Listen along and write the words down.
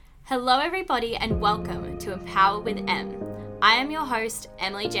Hello everybody and welcome to Empower with Em. I am your host,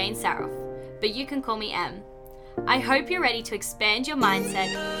 Emily Jane Saroff, but you can call me Em. I hope you're ready to expand your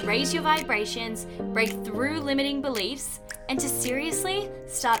mindset, raise your vibrations, break through limiting beliefs, and to seriously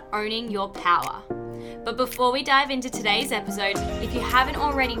start owning your power. But before we dive into today's episode, if you haven't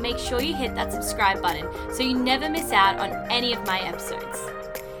already, make sure you hit that subscribe button so you never miss out on any of my episodes.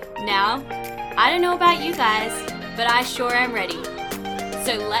 Now, I don't know about you guys, but I sure am ready.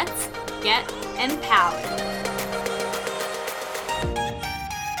 So let's get empowered.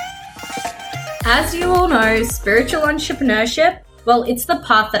 As you all know, spiritual entrepreneurship, well, it's the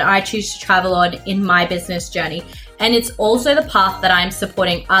path that I choose to travel on in my business journey. And it's also the path that I'm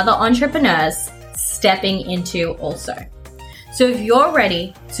supporting other entrepreneurs stepping into also. So if you're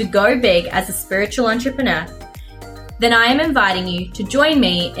ready to go big as a spiritual entrepreneur, then I am inviting you to join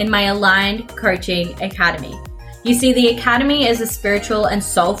me in my Aligned Coaching Academy. You see, the Academy is a spiritual and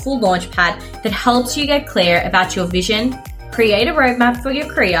soulful launchpad that helps you get clear about your vision, create a roadmap for your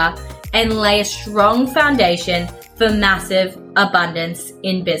career, and lay a strong foundation for massive abundance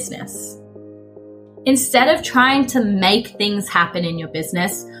in business. Instead of trying to make things happen in your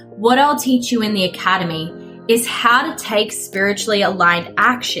business, what I'll teach you in the Academy is how to take spiritually aligned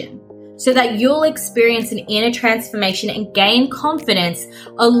action so that you'll experience an inner transformation and gain confidence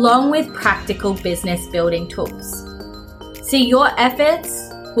along with practical business building tools. See, your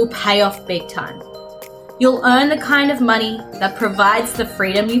efforts will pay off big time. You'll earn the kind of money that provides the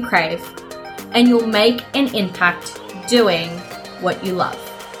freedom you crave, and you'll make an impact doing what you love.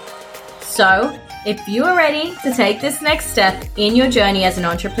 So, if you are ready to take this next step in your journey as an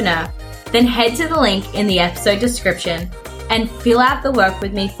entrepreneur, then head to the link in the episode description and fill out the Work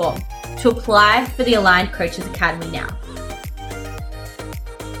With Me form to apply for the Aligned Coaches Academy now.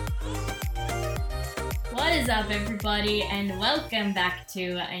 What is up, everybody, and welcome back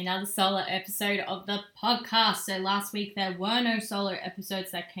to another solo episode of the podcast. So last week there were no solo episodes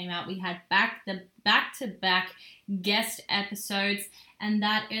that came out. We had back-to-back guest episodes, and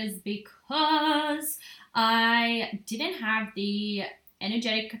that is because I didn't have the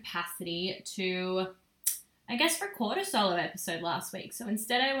energetic capacity to, record a solo episode last week. So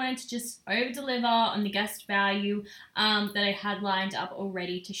instead I wanted to just over-deliver on the guest value that I had lined up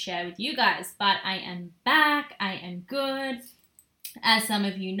already to share with you guys. But I am back. I am good. As some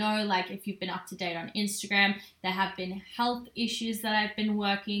of you know, like if you've been up to date on Instagram, there have been health issues that I've been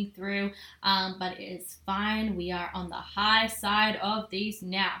working through, but it is fine. We are on the high side of these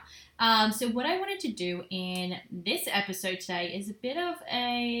now. So what I wanted to do in this episode today is a bit of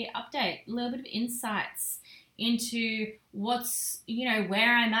a update, a little bit of insights into what's,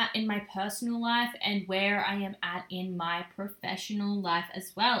 where I'm at in my personal life and where I am at in my professional life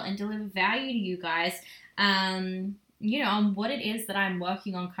as well, and deliver value to you guys, on what it is that I'm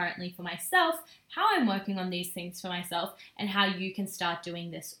working on currently for myself, how I'm working on these things for myself, and how you can start doing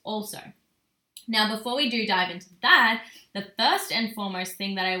this also. Now, before we do dive into that, the first and foremost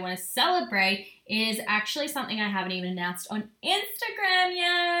thing that I want to celebrate is actually something I haven't even announced on Instagram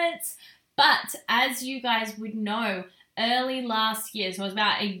yet. But as you guys would know, early last year, so it was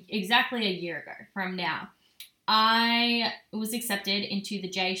about exactly a year ago from now, I was accepted into the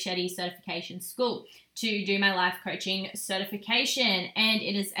Jay Shetty Certification School to do my life coaching certification, and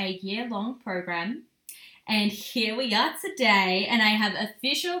it is a year-long program. And here we are today, and I have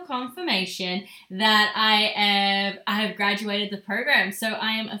official confirmation that I have graduated the program. So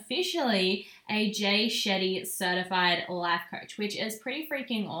I am officially a Jay Shetty certified life coach, which is pretty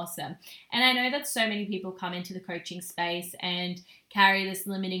freaking awesome. And I know that so many people come into the coaching space and carry this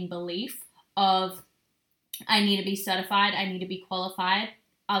limiting belief of, I need to be certified, I need to be qualified,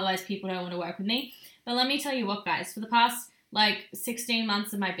 otherwise people don't want to work with me. But let me tell you what, guys, for the past 16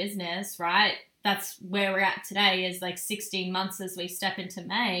 months of my business, right? That's where we're at today, is 16 months as we step into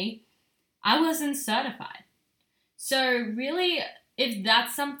May, I wasn't certified. So really, if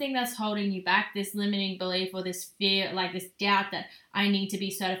that's something that's holding you back, this limiting belief or this fear, this doubt that I need to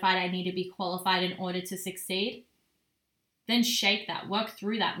be certified, I need to be qualified in order to succeed, then shake that, work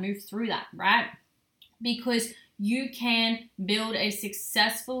through that, move through that, right? Because you can build a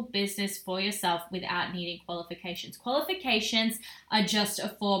successful business for yourself without needing qualifications. Qualifications are just a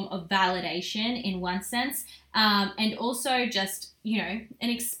form of validation in one sense, and also just, an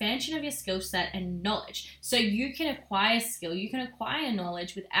expansion of your skill set and knowledge. So you can acquire skill, you can acquire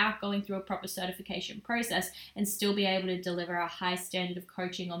knowledge without going through a proper certification process and still be able to deliver a high standard of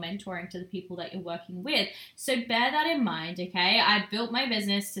coaching or mentoring to the people that you're working with. So bear that in mind, okay? I built my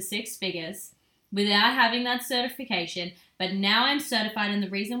business to 6 figures without having that certification, but now I'm certified, and the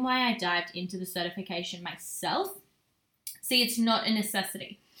reason why I dived into the certification myself, see, it's not a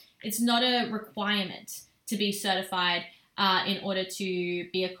necessity. it's not a requirement to be certified in order to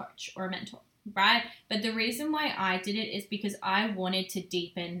be a coach or a mentor, right? But the reason why I did it is because I wanted to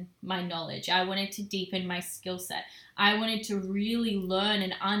deepen my knowledge. I wanted to deepen my skill set. I wanted to really learn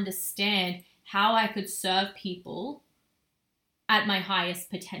and understand how I could serve people at my highest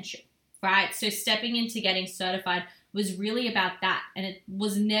potential, right? So stepping into getting certified was really about that. And it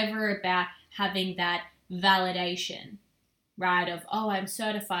was never about having that validation, right? Of, oh, I'm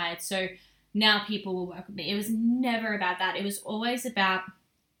certified, so now people will work with me. It was never about that. It was always about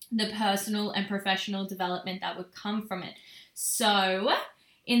the personal and professional development that would come from it. So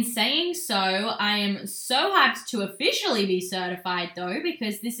in saying so, I am so hyped to officially be certified though,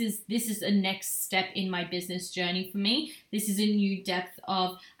 because this is a next step in my business journey for me. This is a new depth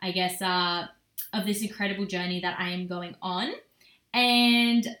of, I guess, of this incredible journey that I am going on.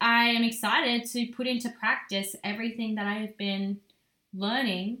 And I am excited to put into practice everything that I have been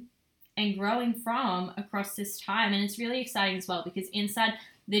learning and growing from across this time. And it's really exciting as well, because inside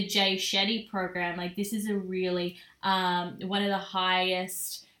the Jay Shetty program, like, this is a really one of the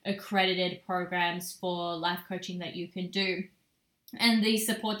highest accredited programs for life coaching that you can do. And the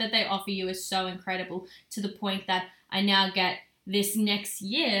support that they offer you is so incredible, to the point that I now get this next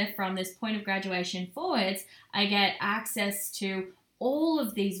year, from this point of graduation forwards, I get access to all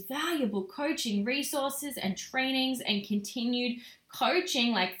of these valuable coaching resources and trainings and continued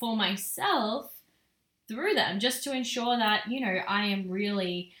coaching, like, for myself through them, just to ensure that, you know, I am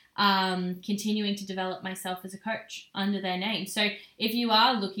really continuing to develop myself as a coach under their name. So if you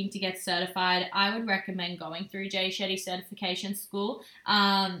are looking to get certified, I would recommend going through Jay Shetty Certification School,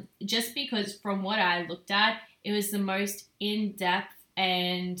 just because from what I looked at, it was the most in-depth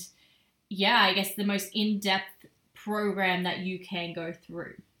and, yeah, I guess the most in-depth program that you can go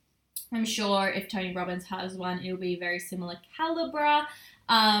through. I'm sure if Tony Robbins has one, it'll be very similar caliber.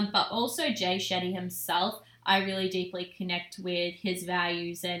 But also Jay Shetty himself, I really deeply connect with his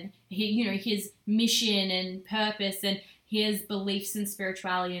values and his mission and purpose and his beliefs in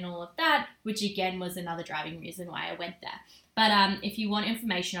spirituality and all of that, which again was another driving reason why I went there. But if you want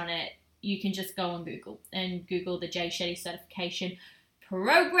information on it, you can just go on Google and Google the Jay Shetty Certification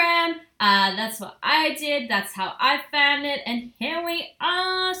Program. That's what I did. That's how I found it. And here we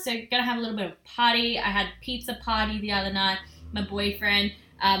are. So gonna have a little bit of party. I had pizza party the other night. My boyfriend,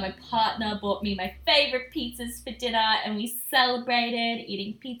 my partner, bought me my favorite pizzas for dinner, and we celebrated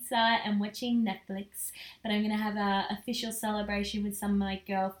eating pizza and watching Netflix. But I'm going to have an official celebration with some of my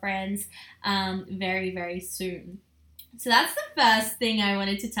girlfriends very, very soon. So that's the first thing I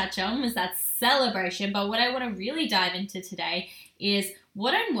wanted to touch on, was that celebration. But what I want to really dive into today is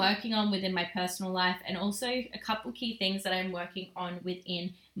what I'm working on within my personal life, and also a couple key things that I'm working on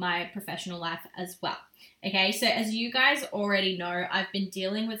within my professional life as well. Okay, so as you guys already know, I've been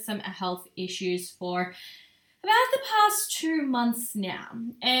dealing with some health issues for about the past 2 months now,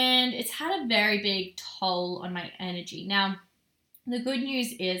 and it's had a very big toll on my energy. Now, the good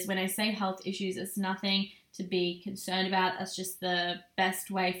news is, when I say health issues, it's nothing to be concerned about. That's just the best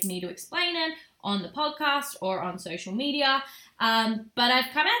way for me to explain it on the podcast or on social media. But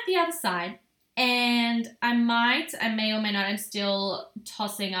I've come out the other side, and I may or may not, I'm still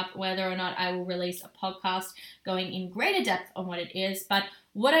tossing up whether or not I will release a podcast going in greater depth on what it is. But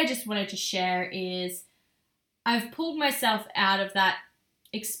what I just wanted to share is I've pulled myself out of that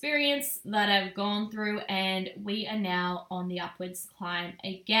experience that I've gone through, and we are now on the upwards climb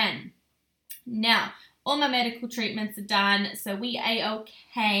again. Now, all my medical treatments are done, so we are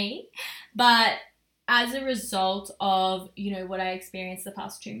okay. But as a result of, what I experienced the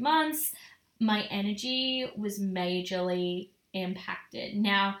past 2 months, my energy was majorly impacted.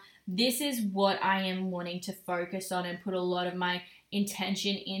 Now, this is what I am wanting to focus on and put a lot of my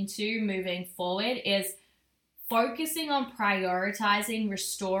intention into moving forward, is focusing on prioritizing,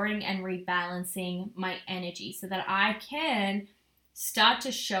 restoring, and rebalancing my energy so that I can start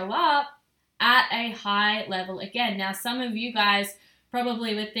to show up at a high level again. Now, some of you guys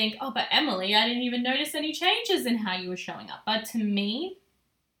probably would think, oh, but Emily, I didn't even notice any changes in how you were showing up. But to me,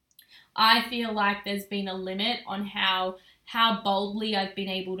 I feel like there's been a limit on how boldly I've been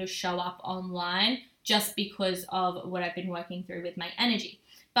able to show up online, just because of what I've been working through with my energy.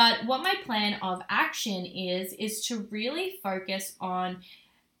 But what my plan of action is to really focus on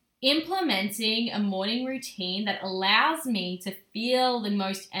implementing a morning routine that allows me to feel the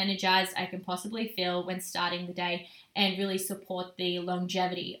most energized I can possibly feel when starting the day, and really support the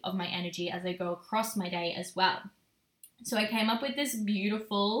longevity of my energy as I go across my day as well. So I came up with this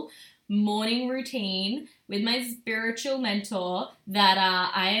beautiful morning routine with my spiritual mentor that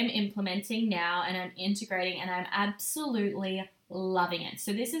I am implementing now, and I'm integrating, and I'm absolutely loving it.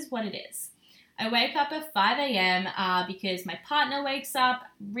 So this is what it is. I wake up at 5 a.m. Because my partner wakes up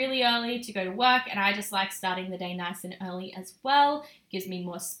really early to go to work, and I just like starting the day nice and early as well. Gives me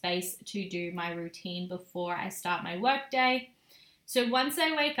more space to do my routine before I start my work day. So once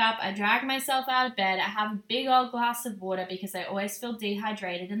I wake up, I drag myself out of bed. I have a big old glass of water because I always feel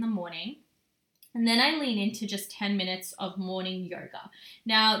dehydrated in the morning. And then I lean into just 10 minutes of morning yoga.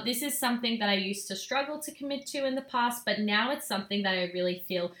 Now, this is something that I used to struggle to commit to in the past, but now it's something that I really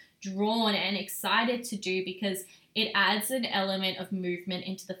feel drawn and excited to do because it adds an element of movement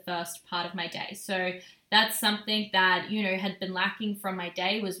into the first part of my day. So that's something that, had been lacking from my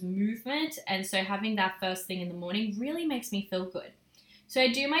day was movement. And so having that first thing in the morning really makes me feel good. So I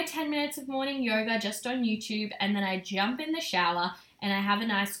do my 10 minutes of morning yoga just on YouTube, and then I jump in the shower and I have a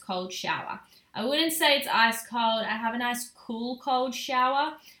nice cold shower. I wouldn't say it's ice cold. I have a nice cool cold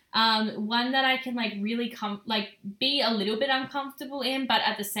shower. One that I can really be a little bit uncomfortable in, but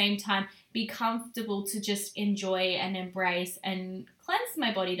at the same time be comfortable to just enjoy and embrace and cleanse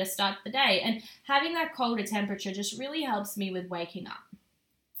my body to start the day. And having that colder temperature just really helps me with waking up.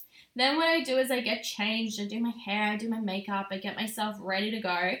 Then what I do is I get changed, I do my hair, I do my makeup, I get myself ready to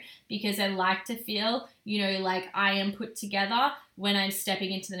go because I like to feel, like I am put together when I'm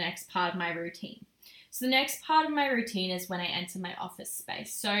stepping into the next part of my routine. So the next part of my routine is when I enter my office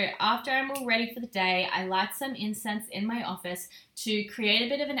space. So after I'm all ready for the day, I light some incense in my office to create a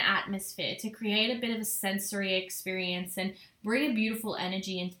bit of an atmosphere, to create a bit of a sensory experience and bring a beautiful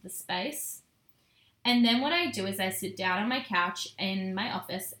energy into the space. And then what I do is I sit down on my couch in my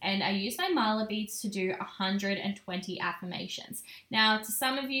office and I use my mala beads to do 120 affirmations. Now, to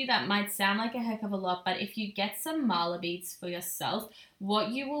some of you, that might sound like a heck of a lot, but if you get some mala beads for yourself, what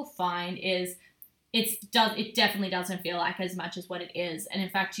you will find is it definitely doesn't feel like as much as what it is. And in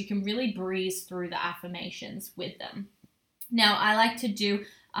fact, you can really breeze through the affirmations with them. Now, I like to do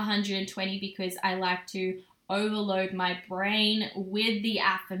 120 because I like to overload my brain with the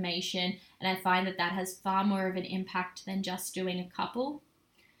affirmation, and I find that has far more of an impact than just doing a couple.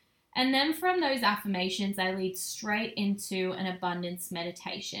 And then from those affirmations, I lead straight into an abundance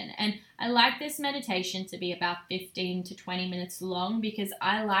meditation. And I like this meditation to be about 15 to 20 minutes long because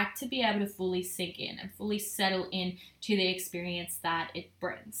I like to be able to fully sink in and fully settle in to the experience that it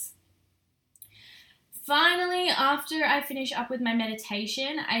brings. Finally, after I finish up with my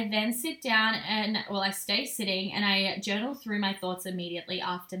meditation, I then sit down I stay sitting and I journal through my thoughts immediately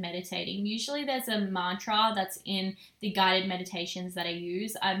after meditating. Usually there's a mantra that's in the guided meditations that I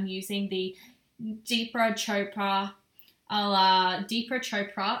use. I'm using the Deepak Chopra. I'll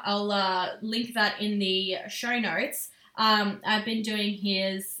link that in the show notes. I've been doing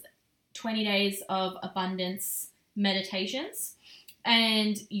his 20 days of abundance meditations.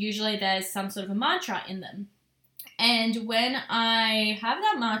 And usually there's some sort of a mantra in them. And when I have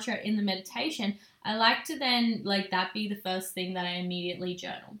that mantra in the meditation, I like to then that be the first thing that I immediately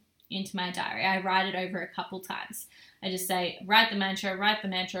journal into my diary. I write it over a couple times. I just say, write the mantra, write the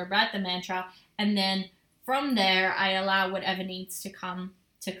mantra, write the mantra. And then from there, I allow whatever needs to come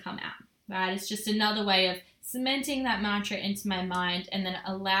out. Right? It's just another way of cementing that mantra into my mind and then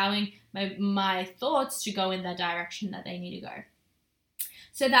allowing my thoughts to go in the direction that they need to go.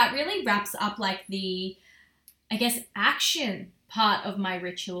 So that really wraps up the, action part of my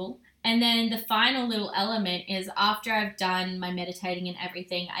ritual. And then the final little element is after I've done my meditating and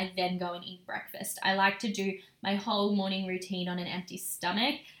everything, I then go and eat breakfast. I like to do my whole morning routine on an empty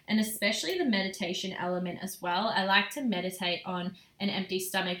stomach, and especially the meditation element as well. I like to meditate on an empty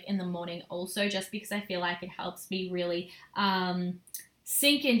stomach in the morning also, just because I feel like it helps me really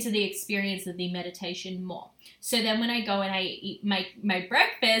sink into the experience of the meditation more. So then when I go and I eat my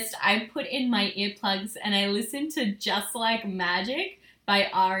breakfast, I put in my earplugs and I listen to Just Like Magic by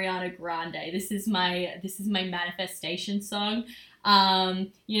Ariana Grande. This is my manifestation song.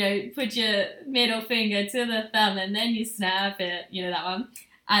 Put your middle finger to the thumb and then you snap it. You know that one?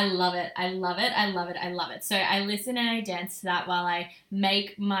 I love it. I love it. I love it. I love it. So I listen and I dance to that while I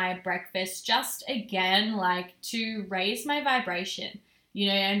make my breakfast, just again, to raise my vibration,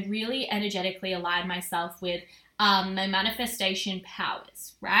 and really energetically align myself with my manifestation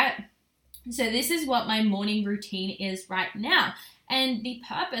powers, right? So this is what my morning routine is right now. And the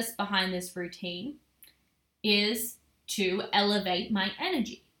purpose behind this routine is to elevate my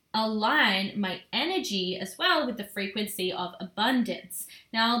energy, align my energy as well with the frequency of abundance.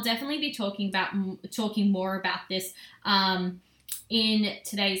 Now, I'll definitely be talking more about this in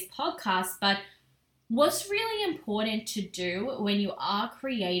today's podcast, but what's really important to do when you are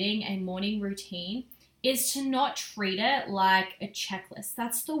creating a morning routine is to not treat it like a checklist.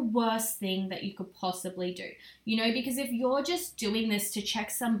 That's the worst thing that you could possibly do, because if you're just doing this to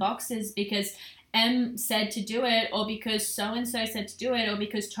check some boxes because M said to do it, or because so-and-so said to do it, or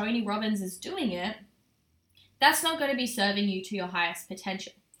because Tony Robbins is doing it, that's not going to be serving you to your highest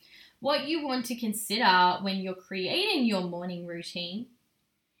potential. What you want to consider when you're creating your morning routine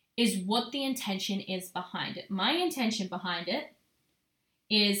is what the intention is behind it. My intention behind it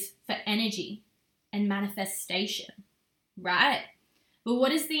is for energy and manifestation, right? But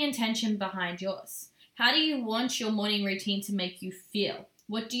what is the intention behind yours? How do you want your morning routine to make you feel?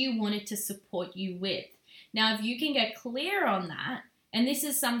 What do you want it to support you with? Now, if you can get clear on that, and this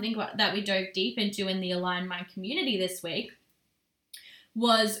is something that we dove deep into in the Align Mind community this week,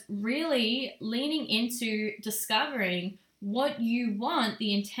 was really leaning into discovering what you want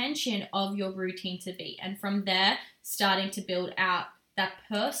the intention of your routine to be. And from there, starting to build out that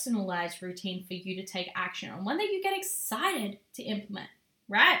personalized routine for you to take action on, one that you get excited to implement,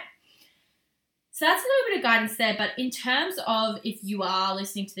 right? So that's a little bit of guidance there. But in terms of if you are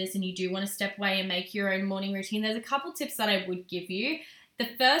listening to this and you do want to step away and make your own morning routine, there's a couple tips that I would give you. The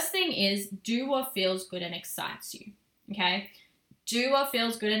first thing is do what feels good and excites you, okay? Do what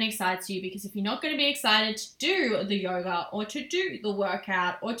feels good and excites you, because if you're not going to be excited to do the yoga or to do the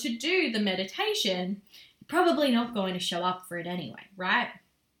workout or to do the meditation, you're probably not going to show up for it anyway, right?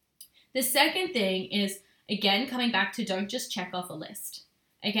 The second thing is, again, coming back to don't just check off a list.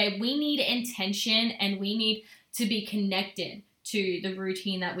 Okay, we need intention and we need to be connected to the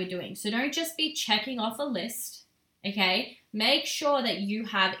routine that we're doing. So don't just be checking off a list, okay? Make sure that you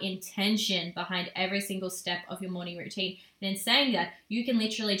have intention behind every single step of your morning routine. And in saying that, you can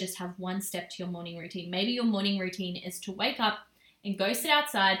literally just have one step to your morning routine. Maybe your morning routine is to wake up and go sit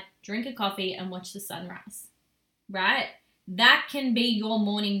outside, drink a coffee, and watch the sunrise, right? That can be your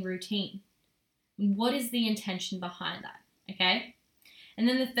morning routine. What is the intention behind that, okay? And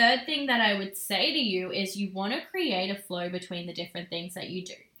then the third thing that I would say to you is you want to create a flow between the different things that you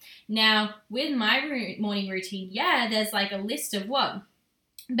do. Now, with my morning routine, there's like a list of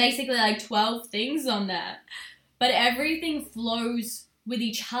basically like 12 things on there. But everything flows with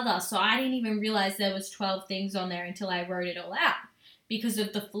each other. So I didn't even realize there was 12 things on there until I wrote it all out because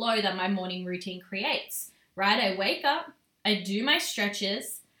of the flow that my morning routine creates, right? I wake up, I do my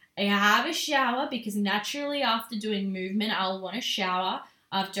stretches, I have a shower because naturally after doing movement, I'll want to shower.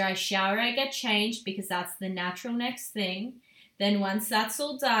 After I shower, I get changed because that's the natural next thing. Then once that's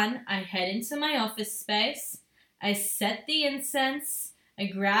all done, I head into my office space. I set the incense. I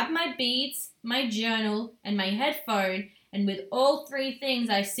grab my beads, my journal, and my headphone. And with all three things,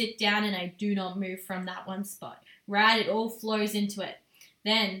 I sit down and I do not move from that one spot, right? It all flows into it.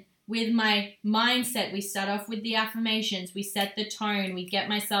 Then with my mindset, we start off with the affirmations. We set the tone. We get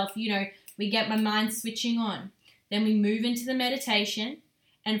myself, we get my mind switching on. Then we move into the meditation.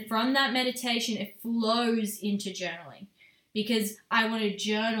 And from that meditation, it flows into journaling because I want to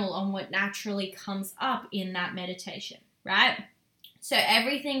journal on what naturally comes up in that meditation, right? So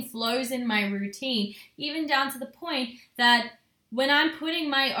everything flows in my routine, even down to the point that when I'm putting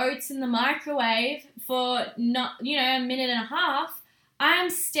my oats in the microwave for a minute and a half,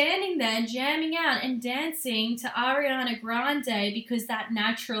 I'm standing there jamming out and dancing to Ariana Grande because that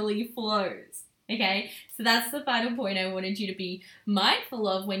naturally flows. Okay, so that's the final point I wanted you to be mindful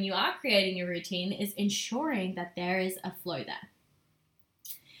of when you are creating your routine, is ensuring that there is a flow there.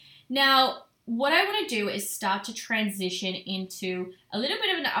 Now, what I want to do is start to transition into a little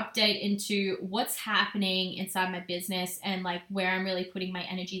bit of an update into what's happening inside my business and like where I'm really putting my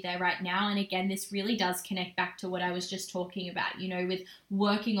energy there right now. And again, this really does connect back to what I was just talking about, with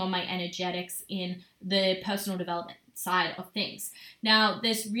working on my energetics in the personal development side of things. Now,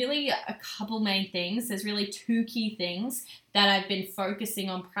 there's really a couple main things. There's really two key things that I've been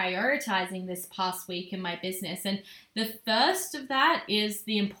focusing on prioritizing this past week in my business. And the first of that is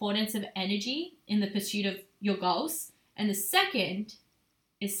the importance of energy in the pursuit of your goals. And the second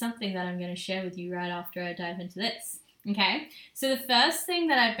is something that I'm going to share with you right after I dive into this. Okay, so the first thing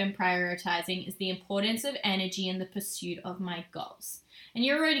that I've been prioritizing is the importance of energy in the pursuit of my goals. And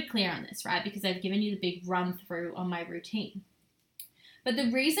you're already clear on this, right? Because I've given you the big run through on my routine. But the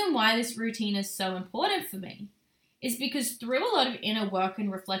reason why this routine is so important for me is because through a lot of inner work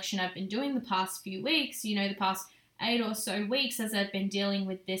and reflection I've been doing the past few weeks, the past 8 or so weeks as I've been dealing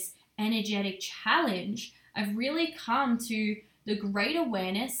with this energetic challenge, I've really come to the great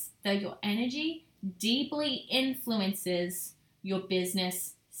awareness that your energy deeply influences your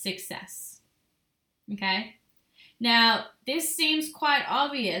business success. Okay? Now, this seems quite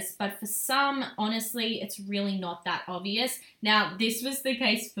obvious, but for some, honestly, it's really not that obvious. Now, this was the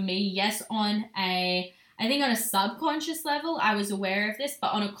case for me. Yes, I think on a subconscious level, I was aware of this,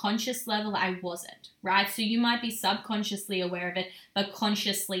 but on a conscious level, I wasn't, right? So you might be subconsciously aware of it, but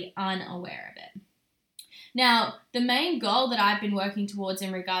consciously unaware of it. Now, the main goal that I've been working towards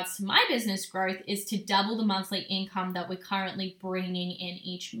in regards to my business growth is to double the monthly income that we're currently bringing in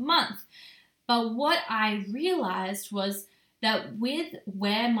each month. But what I realized was that with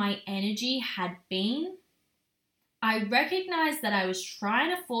where my energy had been, I recognized that I was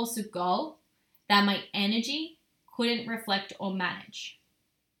trying to force a goal that my energy couldn't reflect or manage.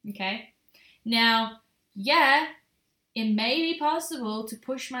 Okay? Now, yeah, it may be possible to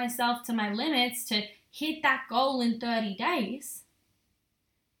push myself to my limits to hit that goal in 30 days.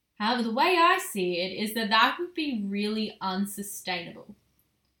 However, the way I see it is that would be really unsustainable.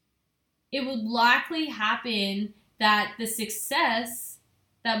 It would likely happen that the success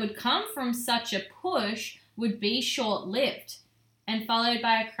that would come from such a push would be short-lived and followed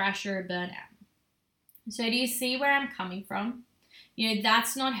by a crash or a burnout. So do you see where I'm coming from?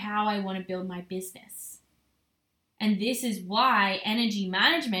 That's not how I want to build my business. And this is why energy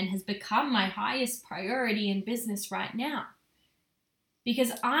management has become my highest priority in business right now.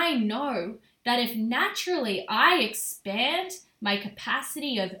 Because I know that if naturally I expand my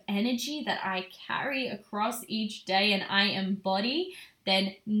capacity of energy that I carry across each day and I embody,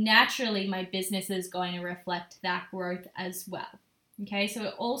 then naturally my business is going to reflect that growth as well. Okay, so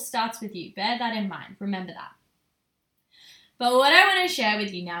it all starts with you. Bear that in mind. Remember that. But what I want to share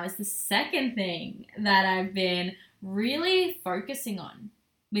with you now is the second thing that I've been really focusing on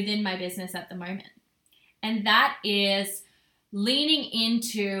within my business at the moment. And that is leaning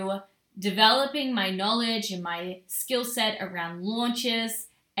into developing my knowledge and my skill set around launches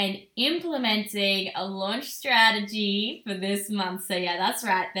and implementing a launch strategy for this month. So yeah, that's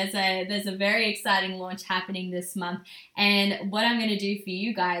right. There's a very exciting launch happening this month. And what I'm going to do for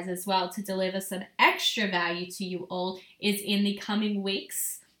you guys as well to deliver some extra value to you all is in the coming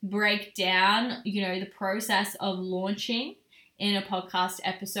weeks, break down, the process of launching in a podcast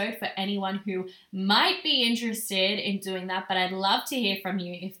episode for anyone who might be interested in doing that, but I'd love to hear from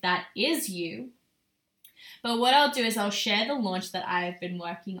you if that is you. But what I'll do is I'll share the launch that I've been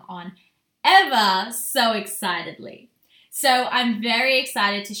working on ever so excitedly. So I'm very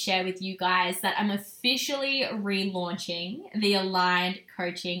excited to share with you guys that I'm officially relaunching the Aligned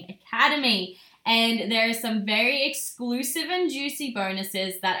Coaching Academy. And there are some very exclusive and juicy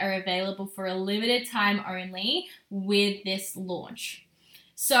bonuses that are available for a limited time only with this launch.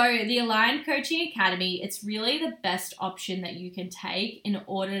 So the Aligned Coaching Academy, it's really the best option that you can take in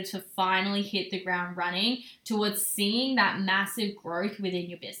order to finally hit the ground running towards seeing that massive growth within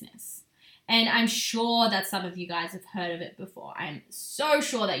your business. And I'm sure that some of you guys have heard of it before. I'm so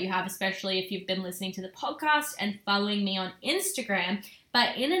sure that you have, especially if you've been listening to the podcast and following me on Instagram.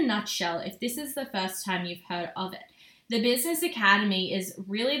 But in a nutshell, if this is the first time you've heard of it, the Business Academy is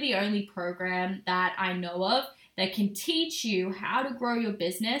really the only program that I know of that can teach you how to grow your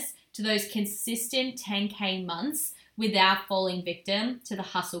business to those consistent 10K months without falling victim to the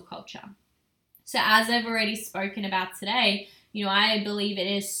hustle culture. So as I've already spoken about today, I believe it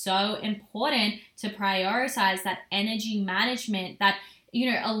is so important to prioritize that energy management, that,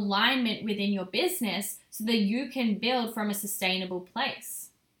 alignment within your business so that you can build from a sustainable place.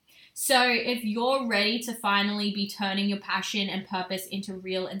 So if you're ready to finally be turning your passion and purpose into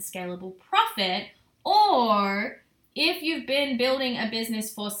real and scalable profit, or if you've been building a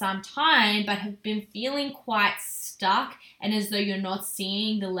business for some time but have been feeling quite stuck and as though you're not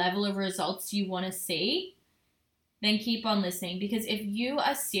seeing the level of results you want to see, then keep on listening. Because if you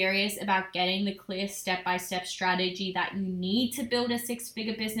are serious about getting the clear step-by-step strategy that you need to build a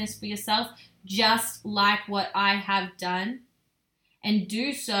six-figure business for yourself, just like what I have done, and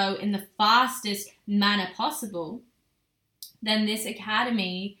do so in the fastest manner possible, then this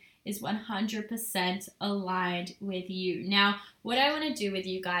academy is 100% aligned with you. Now, what I want to do with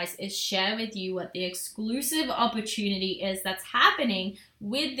you guys is share with you what the exclusive opportunity is that's happening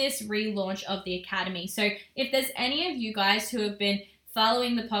with this relaunch of the academy. So if there's any of you guys who have been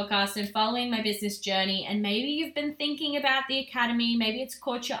following the podcast and following my business journey, and maybe you've been thinking about the academy, maybe it's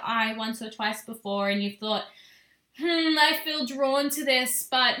caught your eye once or twice before and you've thought, I feel drawn to this,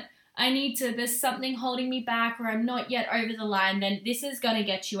 but there's something holding me back, or I'm not yet over the line, then this is going to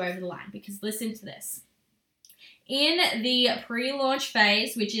get you over the line. Because listen to this. In the pre-launch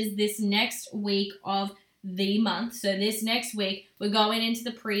phase, which is this next week of the month, so this next week, we're going into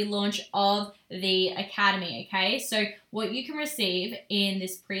the pre-launch of the academy, okay? So what you can receive in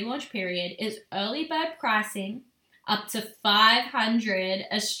this pre-launch period is early bird pricing up to 500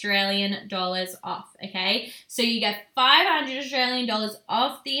 Australian dollars off, okay? So you get 500 Australian dollars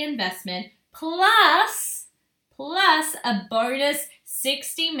off the investment plus a bonus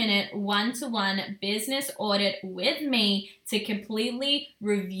 60-minute one-to-one business audit with me to completely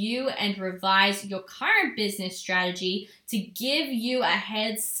review and revise your current business strategy to give you a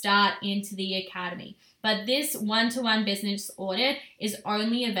head start into the academy. But this one-to-one business audit is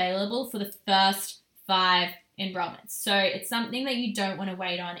only available for the first 5 enrollments. So it's something that you don't want to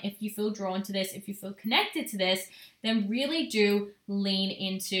wait on. If you feel drawn to this, if you feel connected to this, then really do lean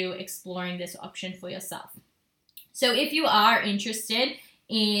into exploring this option for yourself. So if you are interested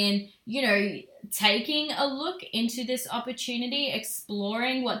in, taking a look into this opportunity,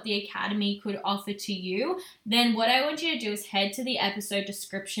 exploring what the Academy could offer to you, then what I want you to do is head to the episode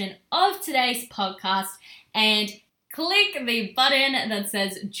description of today's podcast and click the button that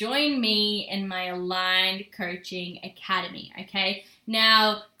says join me in my Aligned Coaching Academy, okay?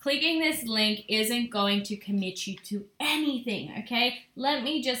 Now, clicking this link isn't going to commit you to anything, okay? Let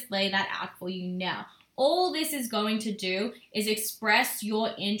me just lay that out for you now. All this is going to do is express your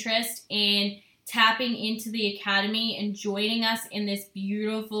interest in tapping into the Academy and joining us in this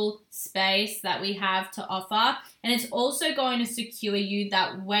beautiful space that we have to offer. And it's also going to secure you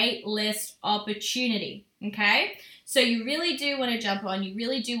that wait list opportunity, okay? So you really do want to jump on, you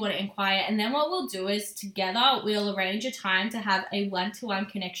really do want to inquire, and then what we'll do is together we'll arrange a time to have a one-to-one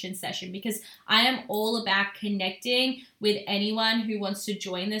connection session, because I am all about connecting with anyone who wants to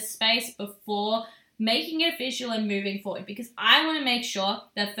join this space before making it official and moving forward, because I want to make sure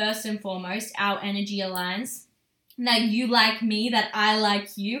that first and foremost our energy aligns, that you like me, that I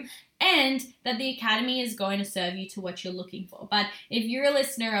like you, and that the Academy is going to serve you to what you're looking for. But if you're a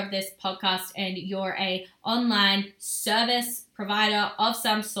listener of this podcast and you're a online service provider of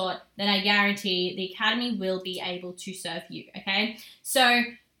some sort, then I guarantee the Academy will be able to serve you, okay? So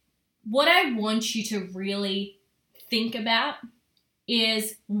what I want you to really think about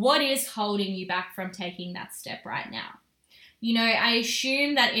is what is holding you back from taking that step right now. I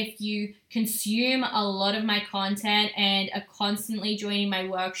assume that if you consume a lot of my content and are constantly joining my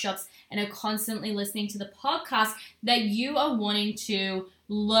workshops and are constantly listening to the podcast, that you are wanting to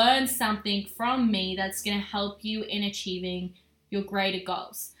learn something from me that's going to help you in achieving your greater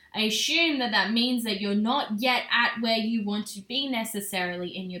goals. I assume that means that you're not yet at where you want to be necessarily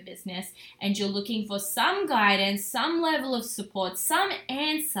in your business, and you're looking for some guidance, some level of support, some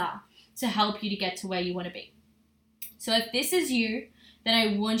answer to help you to get to where you want to be. So if this is you, then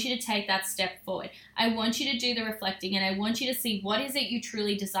I want you to take that step forward. I want you to do the reflecting, and I want you to see what is it you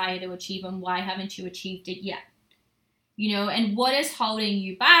truly desire to achieve and why haven't you achieved it yet. And what is holding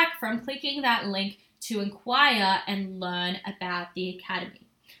you back from clicking that link to inquire and learn about the Academy.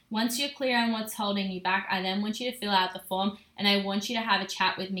 Once you're clear on what's holding you back, I then want you to fill out the form, and I want you to have a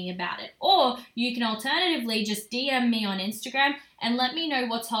chat with me about it. Or you can alternatively just DM me on Instagram and let me know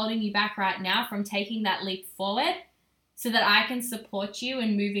what's holding you back right now from taking that leap forward, so that I can support you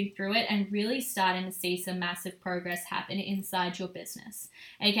in moving through it and really starting to see some massive progress happen inside your business.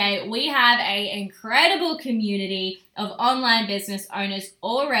 Okay, we have an incredible community of online business owners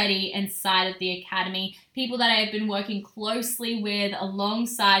already inside of the Academy, people that I have been working closely with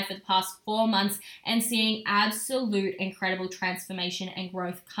alongside for the past 4 months and seeing absolute incredible transformation and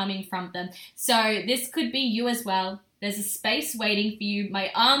growth coming from them. So this could be you as well. There's a space waiting for you.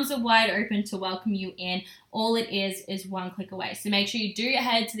 My arms are wide open to welcome you in. All it is one click away. So make sure you do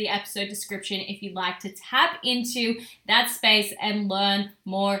head to the episode description if you'd like to tap into that space and learn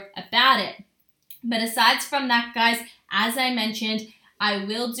more about it. But aside from that, guys, as I mentioned, I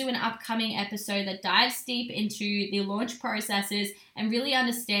will do an upcoming episode that dives deep into the launch processes and really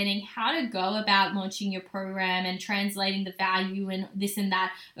understanding how to go about launching your program and translating the value and this and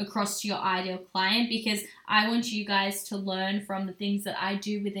that across to your ideal client, because I want you guys to learn from the things that I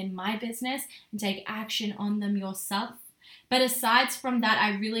do within my business and take action on them yourself. But aside from that,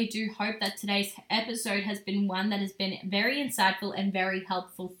 I really do hope that today's episode has been one that has been very insightful and very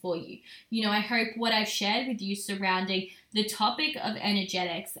helpful for you. I hope what I've shared with you surrounding the topic of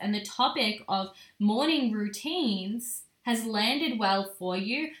energetics and the topic of morning routines has landed well for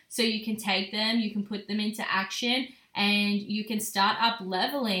you, so you can take them, you can put them into action, and you can start up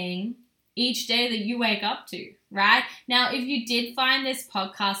leveling each day that you wake up to, right? Now, if you did find this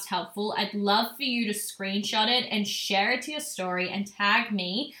podcast helpful, I'd love for you to screenshot it and share it to your story and tag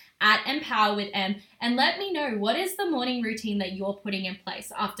me at Empower with Em, and let me know what is the morning routine that you're putting in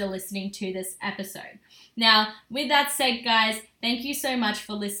place after listening to this episode. Now, with that said, guys, thank you so much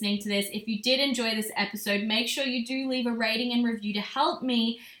for listening to this. If you did enjoy this episode, make sure you do leave a rating and review to help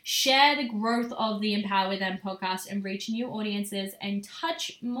me share the growth of the Empower With Them podcast and reach new audiences and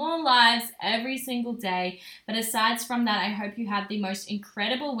touch more lives every single day. But aside from that, I hope you have the most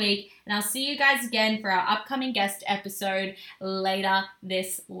incredible week, and I'll see you guys again for our upcoming guest episode later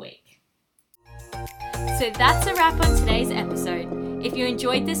this week. So that's a wrap on today's episode. If you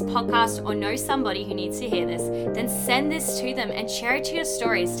enjoyed this podcast or know somebody who needs to hear this, then send this to them and share it to your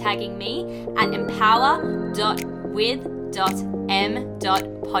stories, tagging me at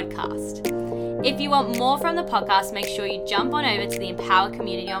empower.with.m.podcast. If you want more from the podcast, make sure you jump on over to the Empower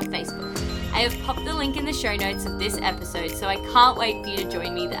community on Facebook. I have popped the link in the show notes of this episode, so I can't wait for you to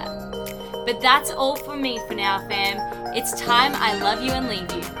join me there. But that's all from me for now, fam. It's time I love you and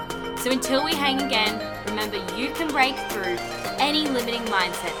leave you. So until we hang again, remember you can break through any limiting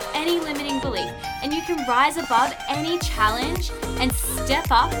mindset, any limiting belief, and you can rise above any challenge and step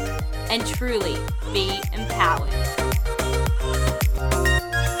up and truly be empowered.